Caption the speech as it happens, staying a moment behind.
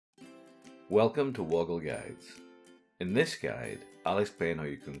Welcome to Woggle Guides. In this guide, I'll explain how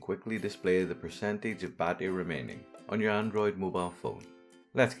you can quickly display the percentage of battery remaining on your Android mobile phone.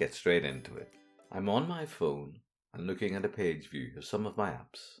 Let's get straight into it. I'm on my phone and looking at a page view of some of my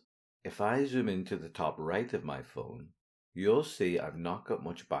apps. If I zoom into the top right of my phone, you'll see I've not got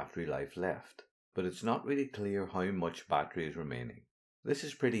much battery life left, but it's not really clear how much battery is remaining. This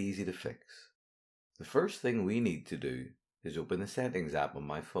is pretty easy to fix. The first thing we need to do is open the Settings app on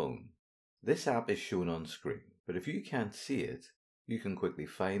my phone. This app is shown on screen, but if you can't see it, you can quickly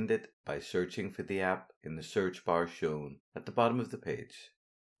find it by searching for the app in the search bar shown at the bottom of the page.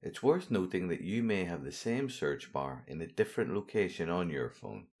 It's worth noting that you may have the same search bar in a different location on your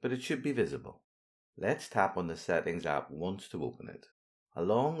phone, but it should be visible. Let's tap on the Settings app once to open it. A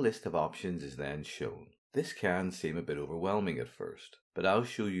long list of options is then shown. This can seem a bit overwhelming at first, but I'll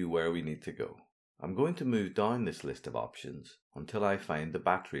show you where we need to go. I'm going to move down this list of options until I find the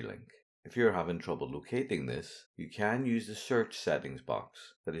battery link. If you're having trouble locating this, you can use the search settings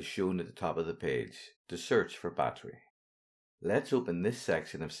box that is shown at the top of the page to search for battery. Let's open this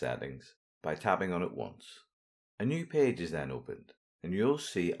section of settings by tapping on it once. A new page is then opened, and you'll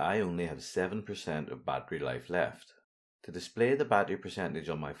see I only have 7% of battery life left. To display the battery percentage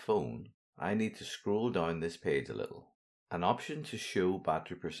on my phone, I need to scroll down this page a little. An option to show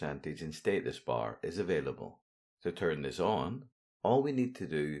battery percentage in status bar is available. To turn this on, all we need to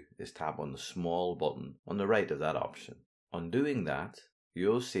do is tap on the small button on the right of that option. On doing that,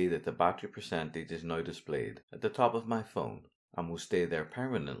 you'll see that the battery percentage is now displayed at the top of my phone and will stay there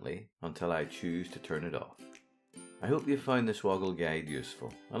permanently until I choose to turn it off. I hope you found this Woggle guide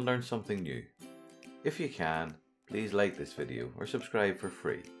useful and learned something new. If you can, please like this video or subscribe for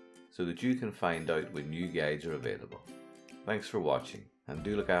free so that you can find out when new guides are available. Thanks for watching, and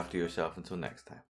do look after yourself until next time.